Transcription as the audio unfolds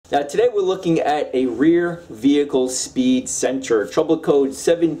Now today we're looking at a rear vehicle speed sensor, trouble code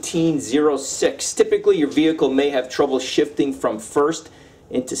 1706. Typically your vehicle may have trouble shifting from first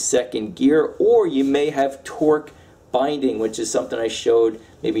into second gear, or you may have torque binding, which is something I showed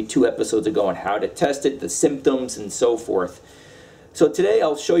maybe 2 episodes ago on how to test it, the symptoms and so forth. So today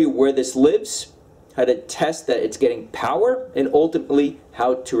I'll show you where this lives, how to test that it's getting power, and ultimately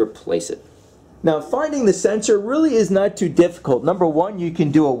how to replace it. Now, finding the sensor really is not too difficult. Number one, you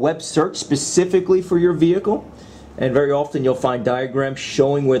can do a web search specifically for your vehicle, and very often you'll find diagrams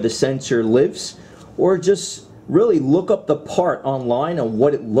showing where the sensor lives, or just really look up the part online on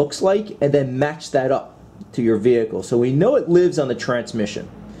what it looks like and then match that up to your vehicle. So we know it lives on the transmission.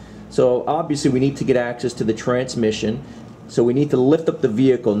 So obviously we need to get access to the transmission, so we need to lift up the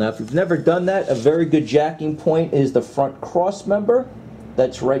vehicle. Now if you've never done that, a very good jacking point is the front cross member.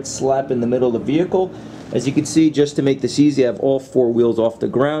 That's right slap in the middle of the vehicle. As you can see, just to make this easy, I have all 4 wheels off the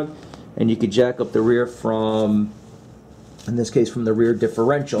ground, and you can jack up the rear from, in this case, from the rear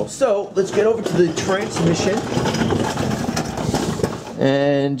differential. So let's get over to the transmission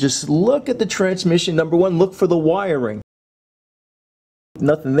and just look at the transmission. Number one, look for the wiring.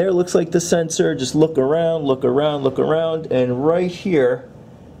 Nothing there looks like the sensor. Just look around, look around, look around, and right here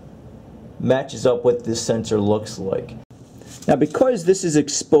matches up what this sensor looks like. Now, because this is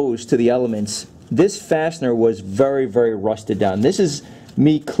exposed to the elements, this fastener was very, very rusted down. This is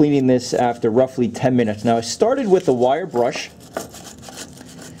me cleaning this after roughly 10 minutes. Now, I started with a wire brush,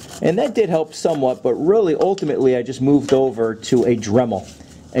 and that did help somewhat, but really, ultimately, I just moved over to a Dremel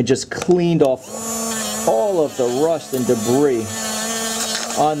and just cleaned off all of the rust and debris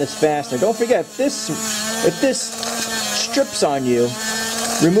on this fastener. Don't forget, if this strips on you,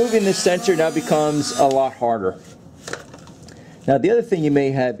 removing this sensor now becomes a lot harder. Now the other thing you may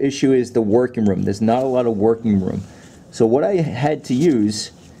have issue is the working room. There's not a lot of working room. So what I had to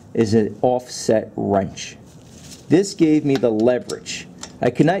use is an offset wrench. This gave me the leverage. I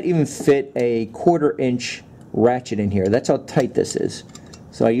could not even fit a 1/4 inch ratchet in here. That's how tight this is.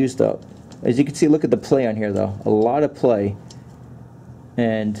 So I used as you can see, look at the play on here though. A lot of play.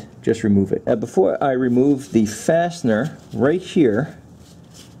 And just remove it. Now before I remove the fastener, right here,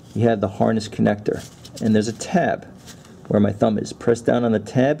 you have the harness connector. And there's a tab where my thumb is. Press down on the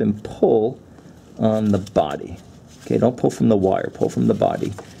tab and pull on the body. Okay, don't pull from the wire, pull from the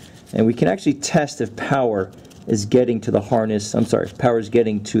body. And we can actually test if power is getting to the harness, if power is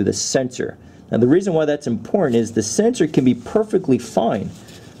getting to the sensor. Now the reason why that's important is the sensor can be perfectly fine,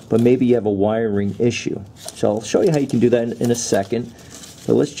 but maybe you have a wiring issue. So I'll show you how you can do that in a second.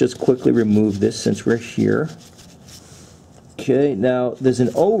 So let's just quickly remove this since we're here. Okay, now there's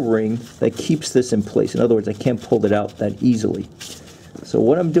an O-ring that keeps this in place. In other words, I can't pull it out that easily. So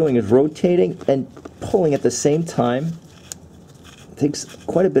what I'm doing is rotating and pulling at the same time. It takes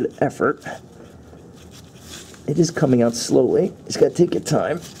quite a bit of effort. It is coming out slowly. It's got to take your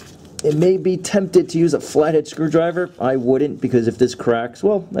time. It may be tempted to use a flathead screwdriver. I wouldn't, because if this cracks,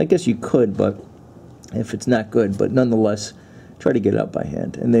 well, I guess you could, but if it's not good, but nonetheless, try to get it out by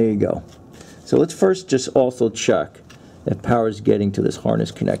hand. And there you go. So let's first just also check if power is getting to this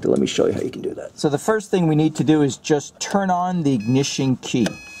harness connector. Let me show you how you can do that. So the first thing we need to do is just turn on the ignition key.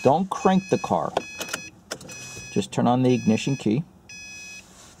 Don't crank the car. Just turn on the ignition key.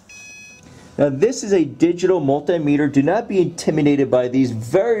 Now this is a digital multimeter. Do not be intimidated by these.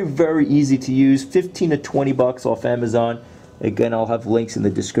 Very, very easy to use. 15 to 20 bucks off Amazon. Again, I'll have links in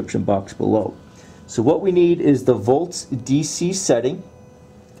the description box below. So what we need is the volts DC setting.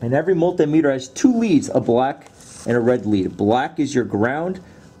 And every multimeter has 2 leads, a black and a red lead. Black is your ground,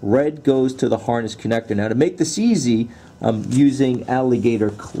 red goes to the harness connector. Now to make this easy, I'm using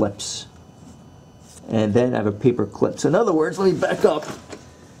alligator clips. And then I have a paper clip. So in other words, let me back up.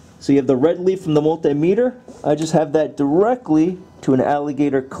 So you have the red lead from the multimeter. I just have that directly to an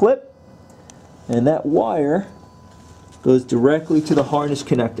alligator clip. And that wire goes directly to the harness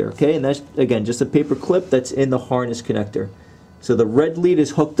connector. Okay, and that's, again, just a paper clip that's in the harness connector. So the red lead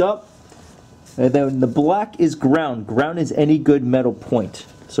is hooked up. And then the black is ground. Ground is any good metal point.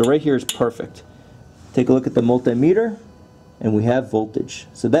 So right here is perfect. Take a look at the multimeter, and we have voltage.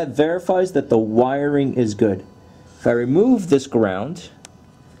 So that verifies that the wiring is good. If I remove this ground,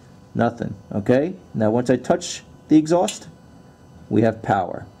 nothing. Okay? Now once I touch the exhaust, we have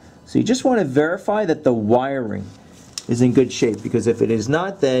power. So you just want to verify that the wiring is in good shape, because if it is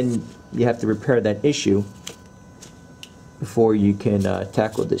not, then you have to repair that issue before you can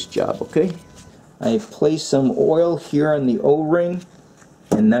tackle this job. Okay? I've placed some oil here on the O-ring,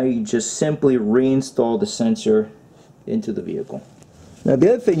 and now you just simply reinstall the sensor into the vehicle. Now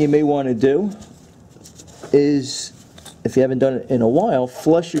the other thing you may want to do is if you haven't done it in a while,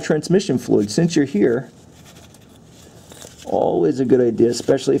 flush your transmission fluid. Since you're here, always a good idea,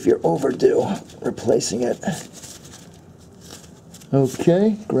 especially if you're overdue replacing it.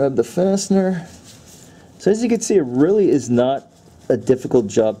 Okay, grab the fastener. So as you can see, it really is not a difficult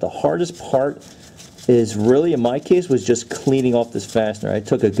job. The hardest part is really, in my case, was just cleaning off this fastener. I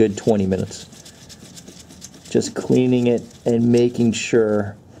took a good 20 minutes. Just cleaning it and making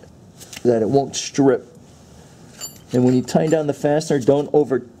sure that it won't strip. And when you tighten down the fastener, don't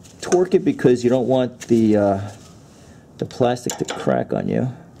over torque it because you don't want the plastic to crack on you.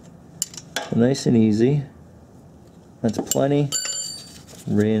 So nice and easy. That's plenty.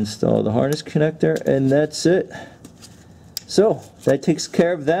 Reinstall the harness connector, and that's it. So that takes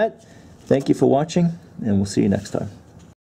care of that. Thank you for watching, and we'll see you next time.